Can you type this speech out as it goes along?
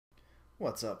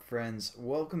What's up, friends?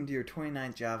 Welcome to your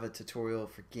 29th Java tutorial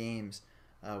for games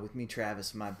with me,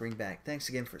 Travis, my Bring Back. Thanks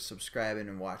again for subscribing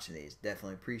and watching these.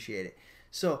 Definitely appreciate it.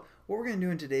 So what we're going to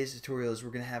do in today's tutorial is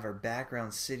we're going to have our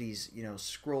background cities,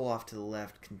 scroll off to the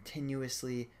left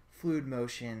continuously, fluid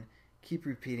motion, keep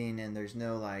repeating, and there's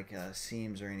no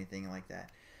seams or anything like that.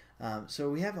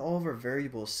 So we have all of our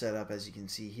variables set up, as you can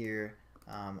see here.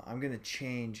 I'm going to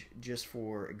change, just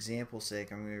for example's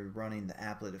sake, I'm going to be running the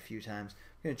applet a few times.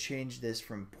 I'm going to change this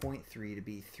from 0.3 to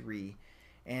be 3.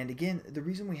 And again, the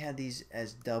reason we had these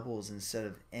as doubles instead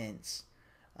of ints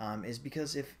is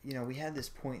because if we had this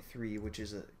 0.3, which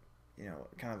is a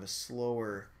kind of a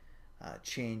slower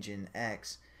change in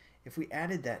x, if we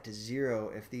added that to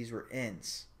 0, if these were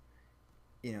ints,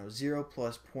 0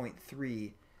 plus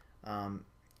 0.3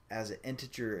 as an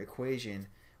integer equation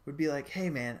would be like,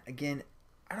 hey man, again,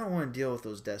 I don't want to deal with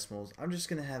those decimals. I'm just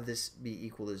going to have this be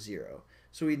equal to 0.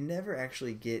 So we'd never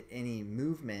actually get any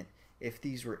movement if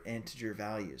these were integer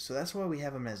values. So that's why we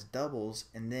have them as doubles,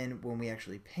 and then when we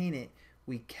actually paint it,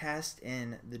 we cast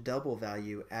in the double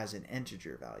value as an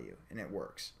integer value, and it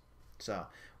works. So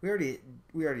we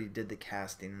already did the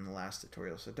casting in the last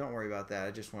tutorial, so don't worry about that.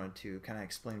 I just wanted to kind of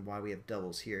explain why we have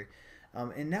doubles here.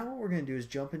 And now what we're going to do is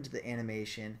jump into the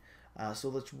animation. So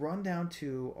let's run down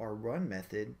to our run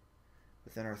method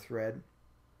within our thread,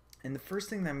 and the first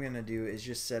thing that I'm going to do is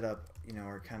just set up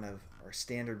our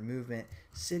standard movement,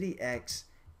 city x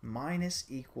minus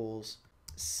equals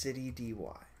city dy,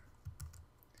 or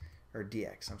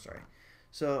dx, I'm sorry.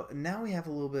 So now we have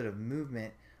a little bit of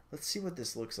movement. Let's see what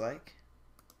this looks like,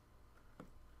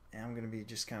 and I'm going to be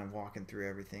just kind of walking through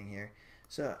everything here.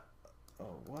 So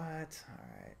alright,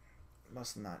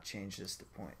 must not change this to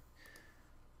point.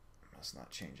 Let's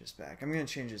not change this back. I'm going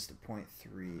to change this to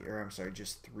 0.3, or I'm sorry,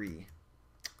 just 3.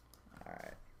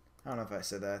 Alright. I don't know if I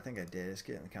said that. I think I did. It's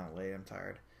getting kind of late. I'm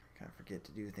tired. I kind of forget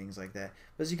to do things like that.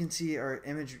 But as you can see, our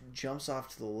image jumps off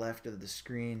to the left of the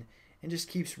screen and just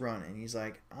keeps running. He's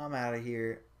like, I'm out of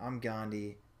here. I'm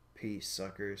Gandhi. Peace,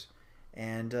 suckers.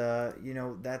 And,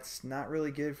 that's not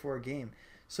really good for a game.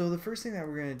 So the first thing that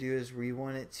we're going to do is we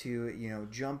want it to,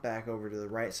 jump back over to the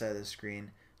right side of the screen.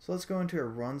 So let's go into a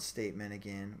run statement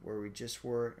again, where we just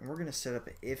were, and we're going to set up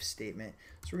an if statement.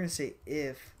 So we're going to say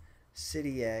if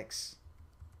city x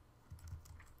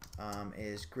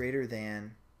is greater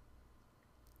than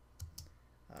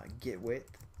get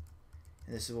width,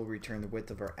 and this will return the width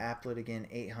of our applet again,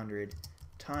 800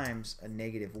 times a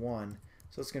 -1.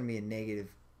 So it's going to be a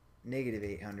negative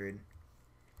 800.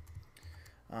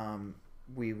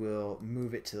 We will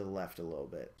move it to the left a little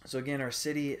bit. So again, our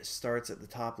city starts at the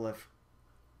top left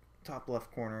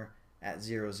corner at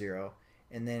 0, 0,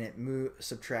 and then it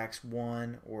subtracts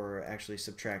 1, or actually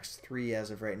subtracts 3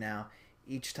 as of right now,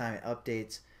 each time it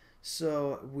updates.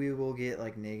 So we will get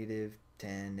like -10,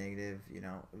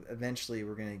 eventually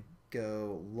we're going to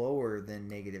go lower than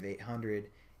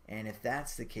 -800, and if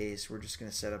that's the case, we're just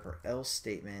going to set up our else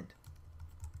statement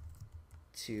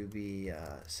to be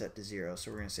set to 0. So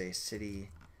we're going to say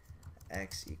city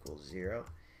x equals 0,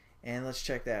 and let's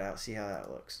check that out, see how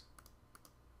that looks.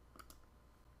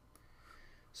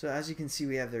 So as you can see,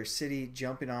 we have their city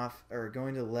jumping off, or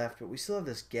going to the left, but we still have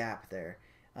this gap there.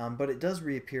 But it does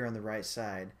reappear on the right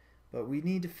side. But we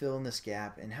need to fill in this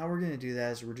gap, and how we're going to do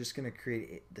that is we're just going to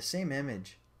create the same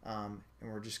image, and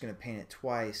we're just going to paint it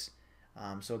twice.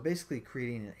 So basically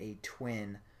creating a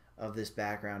twin of this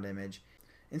background image.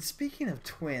 And speaking of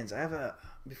twins,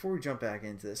 before we jump back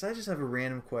into this, I just have a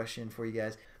random question for you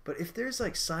guys. But if there's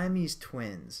like Siamese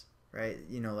twins, right,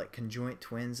 like conjoint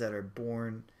twins that are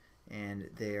born and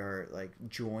they are like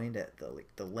joined at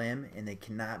the limb and they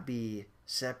cannot be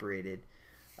separated,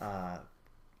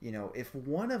 if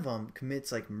one of them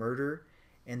commits like murder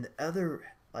and the other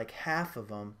like half of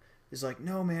them is like,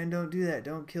 no man, don't do that,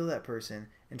 don't kill that person,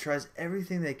 and tries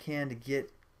everything they can to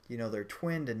get their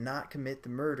twin to not commit the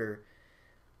murder,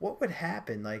 what would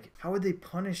happen? Like, how would they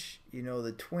punish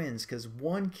the twins? Because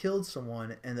one killed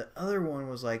someone and the other one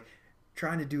was like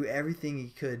trying to do everything he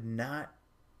could not,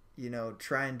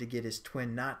 trying to get his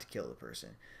twin not to kill the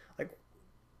person. Like,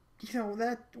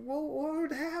 what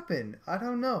would happen? I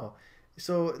don't know.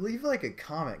 So leave like a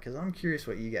comment, because I'm curious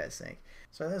what you guys think.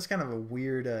 So that's kind of a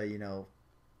weird,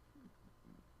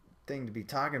 thing to be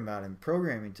talking about in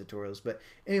programming tutorials. But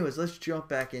anyways, let's jump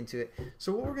back into it.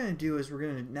 So what we're going to do is we're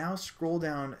going to now scroll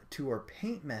down to our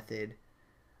paint method,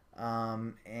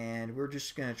 and we're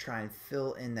just going to try and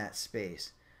fill in that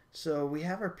space. So we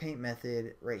have our paint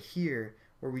method right here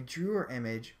where we drew our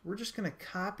image. We're just going to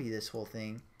copy this whole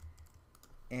thing,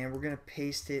 and we're going to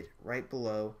paste it right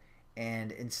below.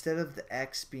 And instead of the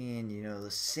X being,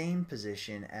 the same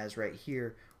position as right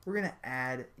here, we're going to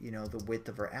add, you know, the width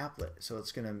of our applet. So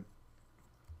it's going to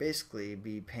basically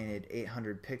be painted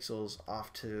 800 pixels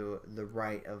off to the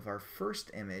right of our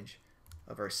first image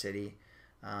of our city.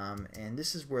 And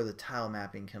this is where the tile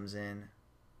mapping comes in,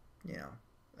 you know,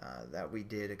 that we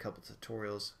did a couple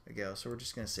tutorials ago. So we're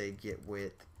just going to say get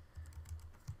width.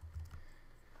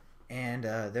 And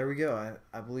there we go.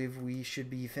 I believe we should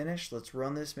be finished. Let's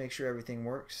run this, make sure everything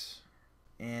works.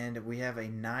 And we have a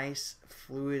nice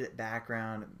fluid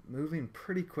background moving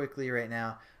pretty quickly right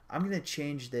now. I'm going to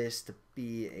change this to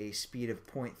be a speed of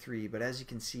 0.3, but as you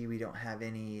can see, we don't have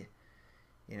any,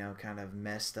 you know, kind of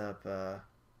messed up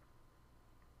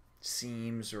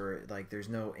seams, or like there's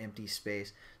no empty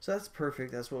space. So that's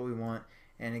perfect. That's what we want.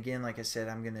 And again, like I said,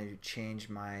 I'm going to change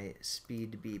my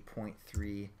speed to be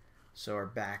 0.3 so our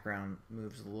background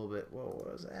moves a little bit. Whoa,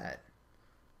 what was that?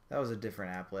 That was a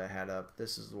different applet I had up.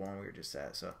 This is the one we were just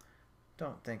at, so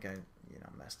don't think I, you know,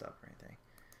 messed up or anything.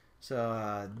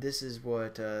 So this is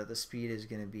what the speed is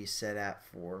going to be set at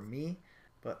for me,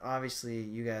 but obviously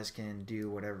you guys can do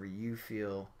whatever you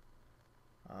feel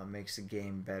makes the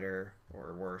game better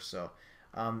or worse. So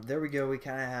there we go. We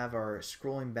kind of have our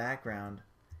scrolling background,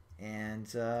 and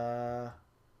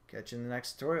catch you in the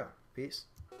next tutorial. Peace.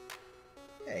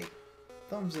 Hey,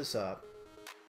 thumbs this up.